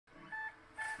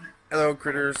Hello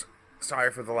critters, sorry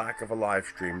for the lack of a live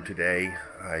stream today.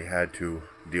 I had to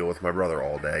deal with my brother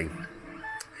all day.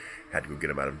 Had to go get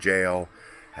him out of jail,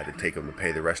 had to take him to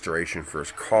pay the restoration for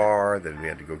his car, then we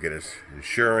had to go get his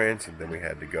insurance, and then we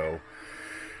had to go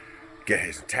get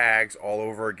his tags all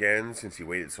over again. Since he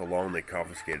waited so long, they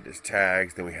confiscated his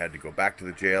tags. Then we had to go back to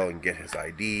the jail and get his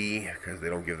ID, because they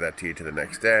don't give that to you till the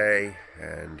next day.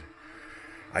 And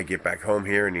I get back home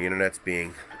here and the internet's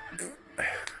being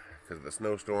because of the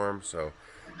snowstorm, so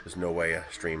there's no way a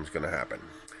stream's gonna happen.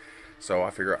 So I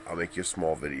figure I'll make you a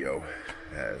small video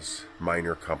as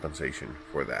minor compensation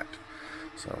for that.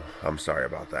 So I'm sorry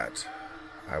about that.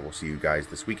 I will see you guys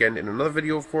this weekend in another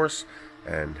video, of course,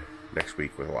 and next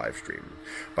week with a live stream.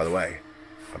 By the way,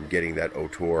 I'm getting that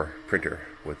Ortur printer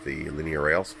with the linear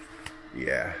rails.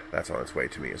 Yeah, that's on its way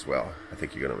to me as well. I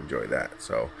think you're gonna enjoy that.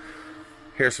 So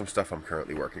here's some stuff I'm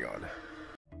currently working on.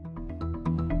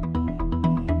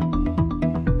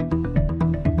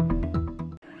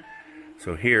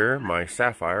 So here, my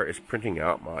Sapphire is printing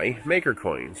out my maker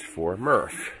coins for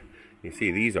Murph. You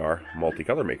see, these are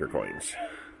multicolor maker coins.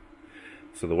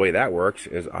 So the way that works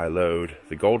is I load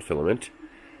the gold filament,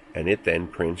 and it then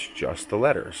prints just the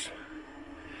letters.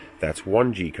 That's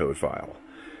one G-code file.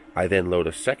 I then load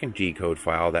a second G-code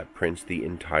file that prints the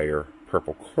entire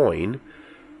purple coin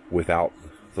without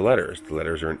the letters. The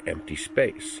letters are an empty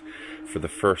space. For the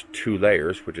first two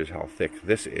layers, which is how thick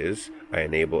this is, I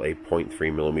enable a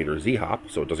 0.3mm Z-hop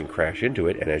so it doesn't crash into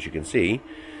it, and as you can see,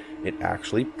 it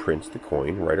actually prints the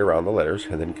coin right around the letters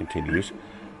and then continues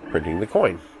printing the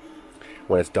coin.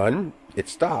 When it's done, it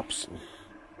stops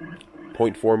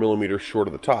 0.4mm short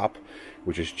of the top,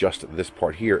 which is just this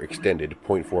part here extended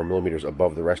 0.4mm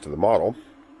above the rest of the model.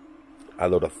 I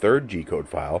load a third G-code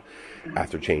file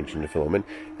after changing the filament,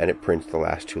 and it prints the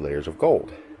last two layers of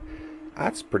gold.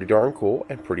 That's pretty darn cool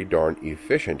and pretty darn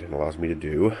efficient, and allows me to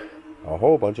do a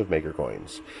whole bunch of maker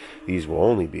coins. These will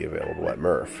only be available at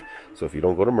Murph. So if you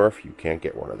don't go to Murph, you can't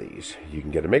get one of these. You can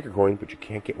get a maker coin, but you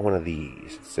can't get one of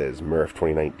these. It says Murph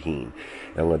 2019.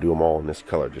 And I'm going to do them all in this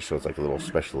color, just so it's like a little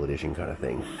special edition kind of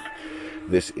thing.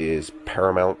 This is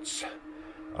Paramount's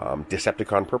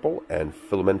Decepticon Purple and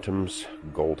Filamentum's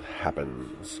Gold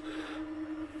Happens.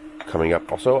 Coming up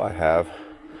also, I have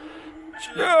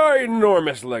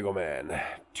ginormous Lego Man,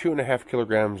 2.5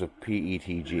 kilograms of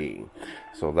PETG,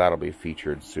 so that'll be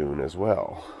featured soon as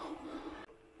well.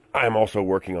 I'm also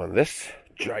working on this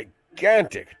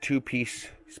gigantic two-piece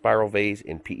spiral vase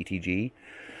in PETG.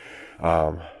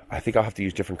 I think I'll have to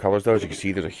use different colors though. As you can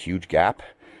see, there's a huge gap.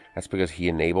 That's because he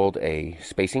enabled a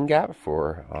spacing gap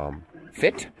for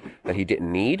fit that he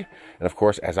didn't need. And of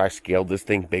course, as I scaled this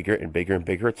thing bigger and bigger and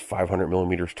bigger, it's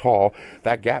 500mm tall,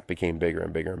 that gap became bigger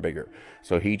and bigger and bigger.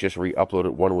 So he just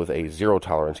re-uploaded one with a 0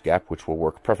 tolerance gap, which will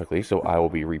work perfectly. So I will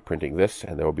be reprinting this,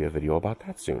 and there will be a video about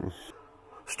that soon.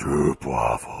 Stroop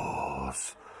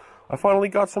waffles. I finally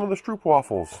got some of the Stroop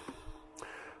waffles.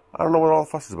 I don't know what all the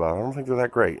fuss is about. I don't think they're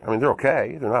that great. I mean, they're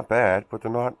okay. They're not bad, but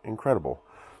they're not incredible.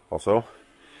 Also,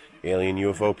 alien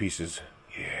UFO pieces.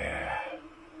 Yeah.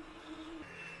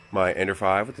 My Ender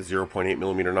 5 with the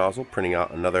 0.8mm nozzle, printing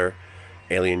out another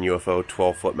alien UFO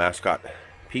 12-foot mascot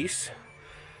piece.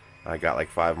 I got like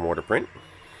 5 more to print.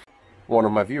 One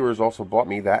of my viewers also bought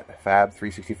me that Fab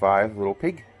 365 little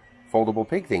pig, foldable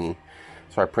pig thingy.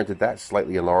 So I printed that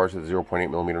slightly enlarged with the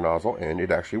 0.8mm nozzle, and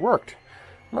it actually worked.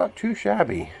 Not too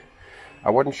shabby.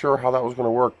 I wasn't sure how that was going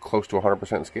to work close to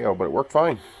 100% scale, but it worked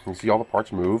fine. You see all the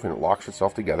parts move, and it locks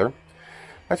itself together.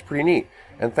 That's pretty neat.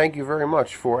 And thank you very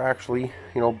much for actually,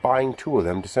 buying 2 of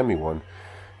them to send me one.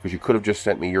 Because you could have just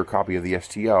sent me your copy of the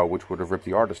STL, which would have ripped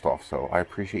the artist off. So I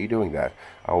appreciate you doing that.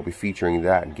 I will be featuring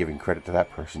that and giving credit to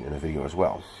that person in a video as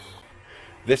well.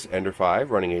 This Ender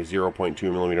 5, running a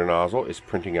 0.2mm nozzle, is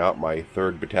printing out my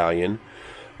 3rd battalion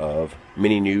of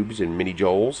mini noobs and mini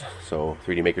Joels. So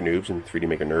 3D Maker noobs and 3D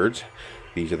Maker nerds.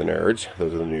 These are the nerds,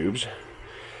 those are the noobs.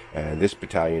 And this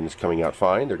battalion is coming out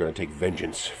fine. They're going to take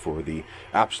vengeance for the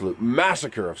absolute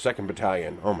massacre of 2nd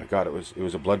Battalion. Oh my god, it was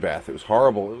a bloodbath. It was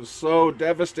horrible. It was so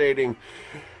devastating.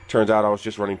 Turns out I was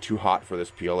just running too hot for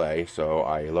this PLA, so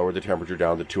I lowered the temperature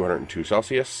down to 202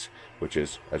 Celsius, which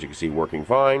is, as you can see, working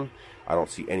fine. I don't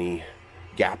see any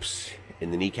gaps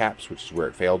in the kneecaps, which is where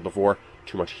it failed before.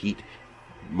 Too much heat,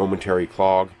 momentary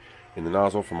clog in the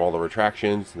nozzle from all the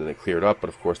retractions, and then it cleared up, but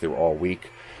of course they were all weak.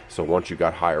 So once you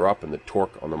got higher up and the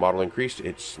torque on the model increased,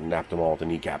 it snapped them all at the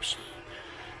kneecaps.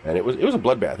 And it was a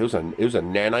bloodbath. It was a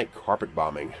nanite carpet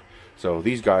bombing. So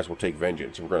these guys will take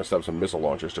vengeance. We're going to set up some missile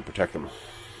launchers to protect them.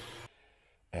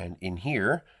 And in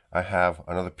here, I have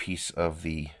another piece of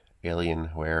the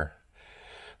Alienware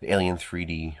the Alien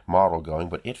 3D model going,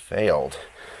 but it failed.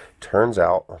 Turns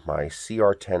out my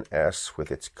CR10S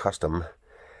with its custom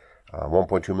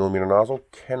 1.2 millimeter nozzle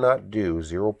cannot do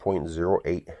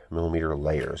 0.08 millimeter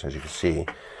layers. As you can see,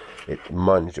 it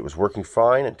munged. It was working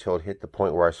fine until it hit the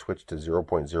point where I switched to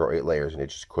 0.08 layers, and it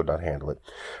just could not handle it.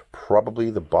 Probably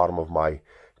the bottom of my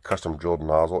custom drilled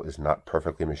nozzle is not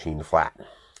perfectly machined flat,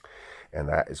 and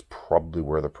that is probably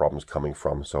where the problem's coming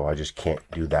from. So I just can't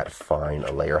do that fine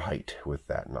a layer height with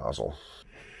that nozzle.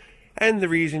 And the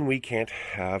reason we can't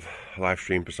have a live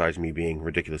stream, besides me being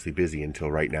ridiculously busy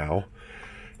until right now,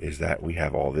 is that we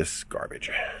have all this garbage.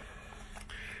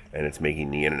 And it's making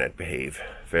the internet behave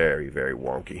very, very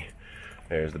wonky.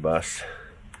 There's the bus.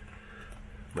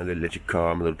 My little electric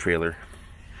car, my little trailer.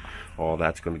 All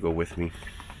that's going to go with me.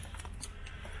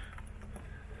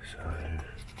 So,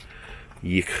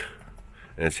 yuck.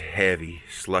 And it's heavy,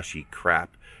 slushy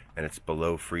crap. And it's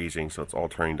below freezing, so it's all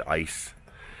turning to ice.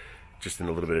 Just in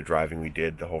a little bit of driving we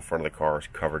did, the whole front of the car is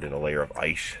covered in a layer of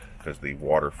ice because the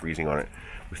water freezing on it.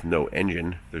 With no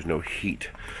engine, there's no heat,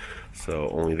 so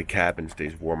only the cabin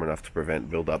stays warm enough to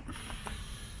prevent buildup.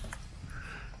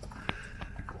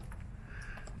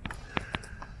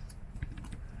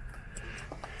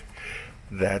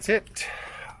 That's it.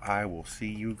 I will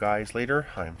see you guys later.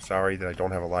 I'm sorry that I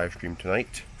don't have a live stream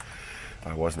tonight.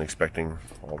 I wasn't expecting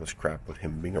all this crap with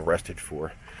him being arrested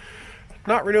for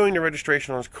not renewing the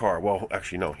registration on his car. Well,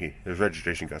 actually, no, his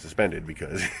registration got suspended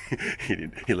because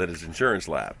he let his insurance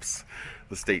lapse.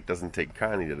 The state doesn't take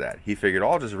kindly to that. He figured,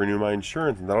 I'll just renew my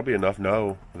insurance and that'll be enough.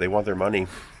 No, they want their money.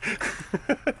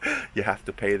 You have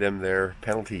to pay them their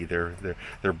penalty, their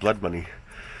blood money.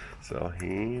 So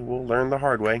he will learn the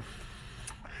hard way.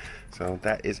 So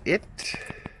that is it.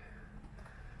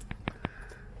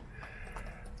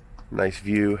 Nice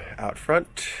view out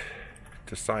front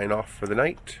to sign off for the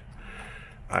night.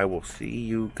 I will see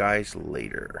you guys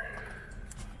later.